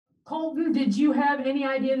Colton, did you have any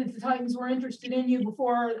idea that the Titans were interested in you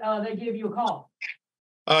before they gave you a call?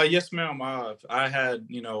 Yes, ma'am. I had,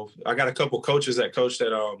 I got a couple coaches that coached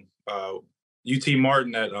at UT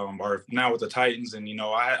Martin that are now with the Titans, and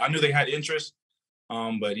I knew they had interest,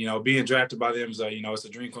 but being drafted by them is, it's a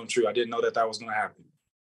dream come true. I didn't know that was going to happen.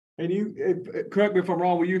 And correct me if I'm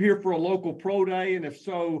wrong, were you here for a local pro day? And if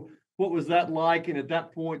so, what was that like? And at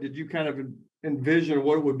that point, did you kind of envision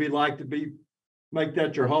what it would be like to make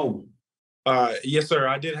that your home? Yes, sir.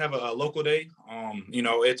 I did have a local day.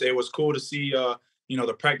 It was cool to see,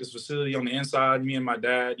 the practice facility on the inside. Me and my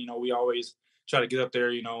dad, we always try to get up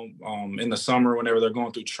there, in the summer whenever they're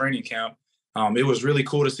going through training camp. It was really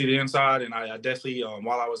cool to see the inside. And I definitely,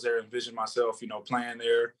 while I was there, envisioned myself, playing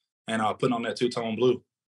there and putting on that two-tone blue.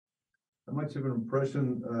 How much of an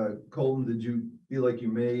impression, Colton, did you feel like you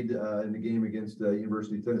made in the game against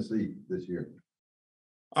University of Tennessee this year?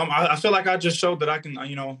 I feel like I just showed that I can,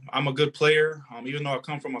 I'm a good player. Even though I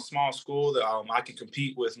come from a small school, that I can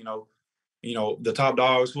compete with, the top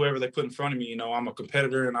dogs, whoever they put in front of me. I'm a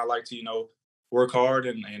competitor, and I like to, work hard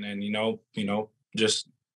and just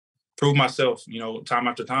prove myself, time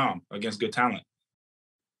after time against good talent.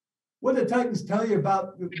 What did the Titans tell you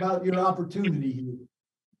about your opportunity here?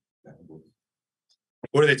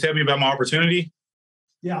 What did they tell me about my opportunity?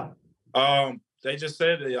 Yeah. They just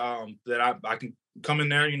said that I can come in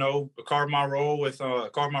there, carve my role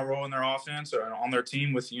in their offense or on their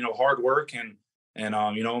team with, hard work and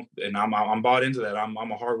I'm bought into that. I'm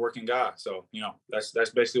a hardworking guy. So,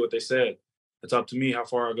 that's basically what they said. It's up to me how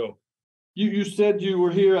far I go. You said you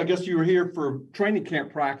were here. I guess you were here for training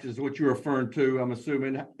camp practice, what you're referring to, I'm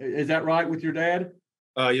assuming. Is that right with your dad?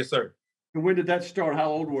 Yes, sir. And when did that start?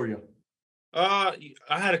 How old were you? I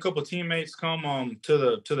had a couple of teammates come to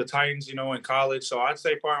the Titans, in college. So I'd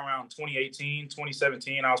say probably around 2018,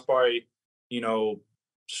 2017, I was probably,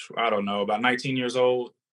 I don't know, about 19 years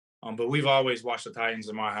old. But we've always watched the Titans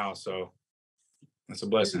in my house, so that's a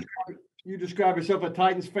blessing. You describe yourself a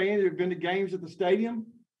Titans fan? You've been to games at the stadium?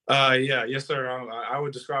 Yeah, yes, sir. I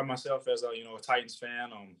would describe myself as a Titans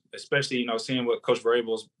fan, especially seeing what Coach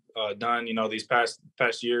Vrabel's done, these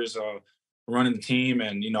past years running the team,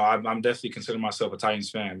 and I'm definitely considering myself a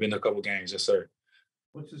Titans fan. Been to a couple games, yes, sir.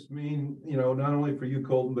 What's this mean, not only for you,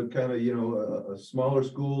 Colton, but kind of a smaller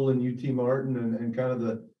school in UT Martin and kind of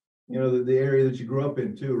the area that you grew up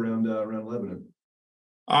in too, around Lebanon?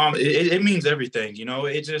 It means everything.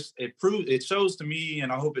 It shows to me,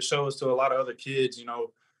 and I hope it shows to a lot of other kids,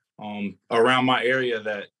 around my area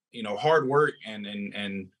that hard work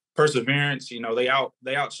and perseverance, they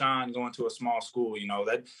outshine going to a small school.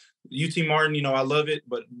 That UT Martin, I love it,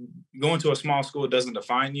 but going to a small school doesn't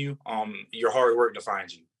define you. Your hard work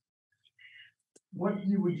defines you. What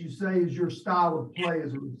would you say is your style of play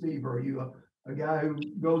as a receiver? Are you a guy who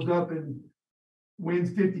goes up and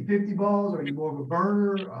wins 50-50 balls? Are you more of a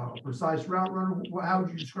burner, a precise route runner? How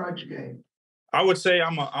would you describe your game? I would say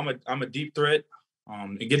I'm a deep threat.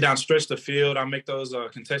 And get down, stretch the field. I make those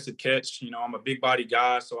contested catch. I'm a big body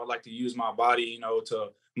guy, so I like to use my body, to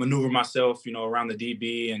maneuver myself, around the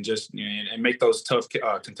DB and just and make those tough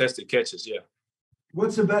contested catches. Yeah.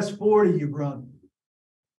 What's the best 40 you've run?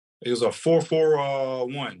 It was a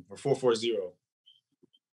 4.41 or 4.40.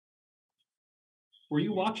 Were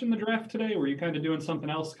you watching the draft today? Or were you kind of doing something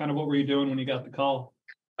else? Kind of what were you doing when you got the call?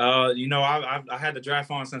 I had the draft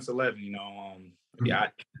on since 11. Yeah.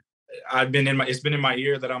 It's been in my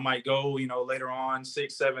ear that I might go, later on,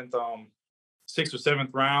 6th or 7th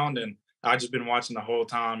round. And I've just been watching the whole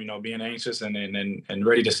time, being anxious and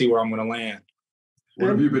ready to see where I'm going to land.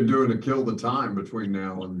 What have you been doing to kill the time between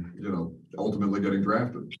now and, ultimately getting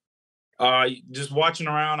drafted? Just watching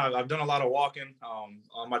around. I've done a lot of walking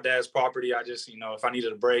on my dad's property. I just, if I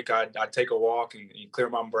needed a break, I'd take a walk and clear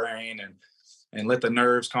my brain and let the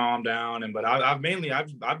nerves calm down. But I've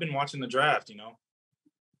been watching the draft,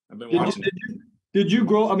 I've been watching. Did you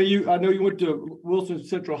grow? I mean, I know you went to Wilson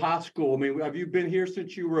Central High School. I mean, have you been here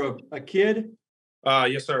since you were a kid?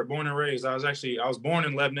 Yes, sir. Born and raised. I was born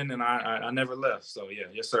in Lebanon, and I never left. So yeah,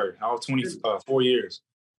 yes, sir. I was 24 years.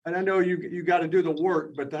 And I know you got to do the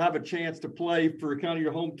work, but to have a chance to play for kind of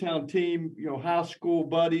your hometown team, high school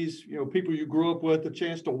buddies, people you grew up with, a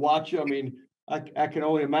chance to watch you. I mean, I can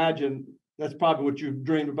only imagine that's probably what you've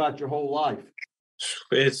dreamed about your whole life.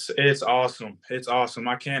 It's awesome. It's awesome.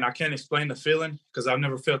 I can't explain the feeling because I've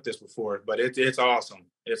never felt this before, but it's awesome.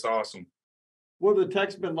 It's awesome. What have the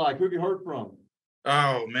texts been like? Who have you heard from?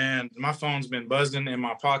 Oh man, my phone's been buzzing in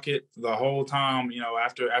my pocket the whole time.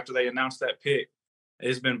 After they announced that pick,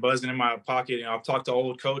 it's been buzzing in my pocket. I've talked to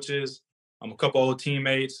old coaches, a couple old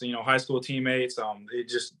teammates, high school teammates. It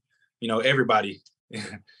just, everybody.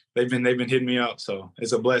 they've been hitting me up, so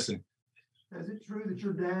it's a blessing. Is it true that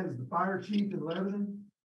your dad is the fire chief in Lebanon?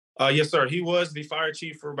 Yes, sir. He was the fire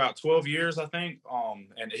chief for about 12 years, I think.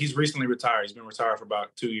 And he's recently retired. He's been retired for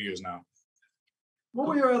about 2 years now. What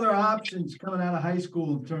were your other options coming out of high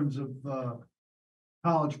school in terms of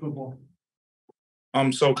college football?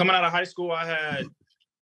 So coming out of high school, I had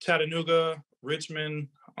Chattanooga, Richmond,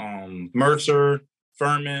 Mercer,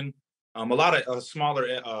 Furman, a lot of smaller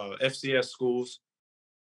FCS schools.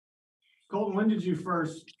 Colton, when did you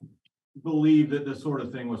first believe that this sort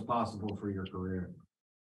of thing was possible for your career?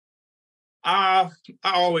 I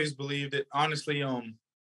always believed it. Honestly,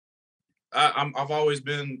 I've always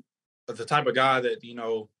been the type of guy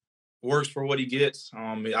that, works for what he gets.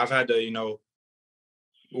 I've had to,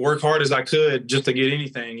 work hard as I could just to get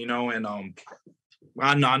anything, and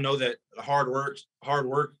I know that hard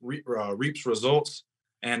work reaps results.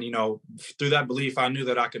 And, through that belief, I knew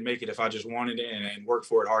that I could make it if I just wanted it and work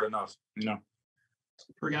for it hard enough,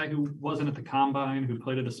 For a guy who wasn't at the combine, who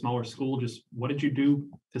played at a smaller school, just what did you do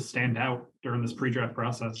to stand out during this pre-draft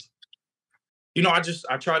process?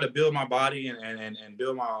 I try to build my body and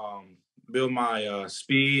build my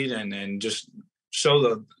speed and just show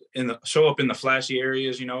up in the flashy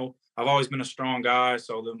areas. I've always been a strong guy,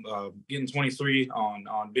 so getting 23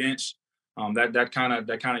 on bench, that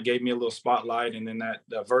kind of gave me a little spotlight, and then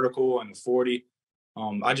that vertical and the 40,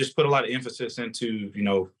 I just put a lot of emphasis into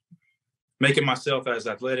making myself as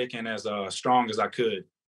athletic and as strong as I could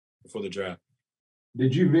before the draft.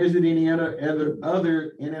 Did you visit any other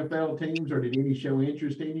NFL teams, or did any show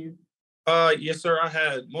interest in you? Yes, sir. I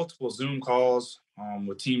had multiple Zoom calls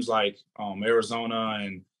with teams like Arizona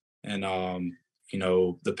and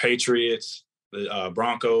the Patriots, the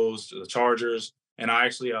Broncos, the Chargers, and I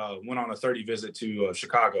actually went on a 30 visit to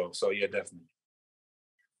Chicago. So yeah, definitely.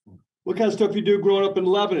 What kind of stuff you do growing up in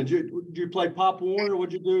Lebanon? Did you play Pop Warner?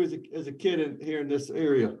 What'd you do as a kid here in this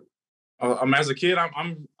area? As a kid,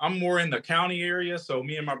 I'm more in the county area. So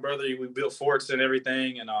me and my brother, we built forts and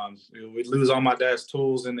everything, and we'd lose all my dad's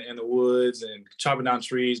tools in the woods and chopping down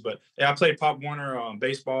trees. But yeah, I played Pop Warner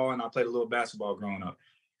baseball, and I played a little basketball growing up.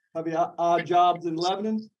 Have you odd jobs in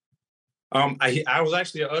Lebanon? I was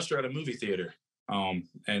actually an usher at a movie theater,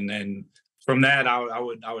 and from that I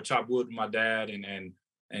would chop wood with my dad and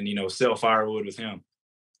sell firewood with him.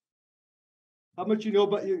 How much you know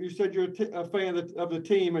about you said you're a fan of the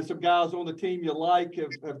team, and some guys on the team you like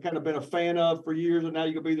have kind of been a fan of for years, and now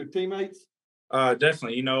you're gonna be their teammates?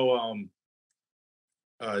 Definitely.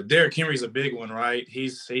 Derrick Henry's a big one, right?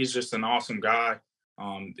 He's just an awesome guy.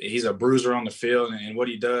 He's a bruiser on the field, and what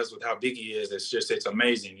he does with how big he is, it's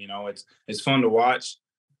amazing. It's fun to watch.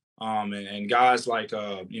 And guys like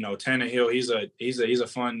Tannehill, he's a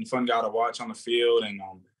fun guy to watch on the field, and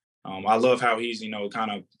I love how he's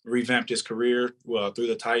kind of revamped his career through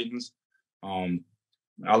the Titans. I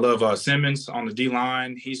love Simmons on the D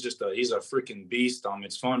line. He's a freaking beast.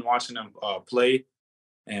 It's fun watching him play,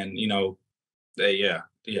 and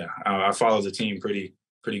I follow the team pretty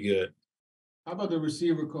good. How about the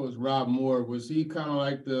receiver coach, Rob Moore? Was he kind of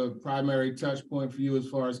like the primary touch point for you as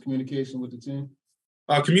far as communication with the team?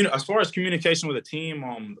 As far as communication with the team,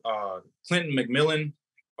 Clinton McMillan,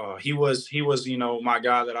 he was my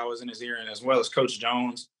guy that I was in his ear, and as well as Coach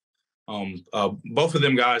Jones. Both of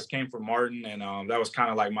them guys came from Martin, and that was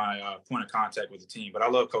kind of like my point of contact with the team. But I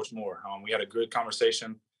love Coach Moore. We had a good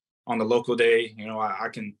conversation on the local day.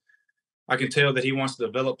 I can tell that he wants to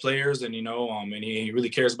develop players, and and he really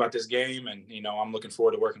cares about this game, and I'm looking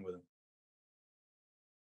forward to working with him.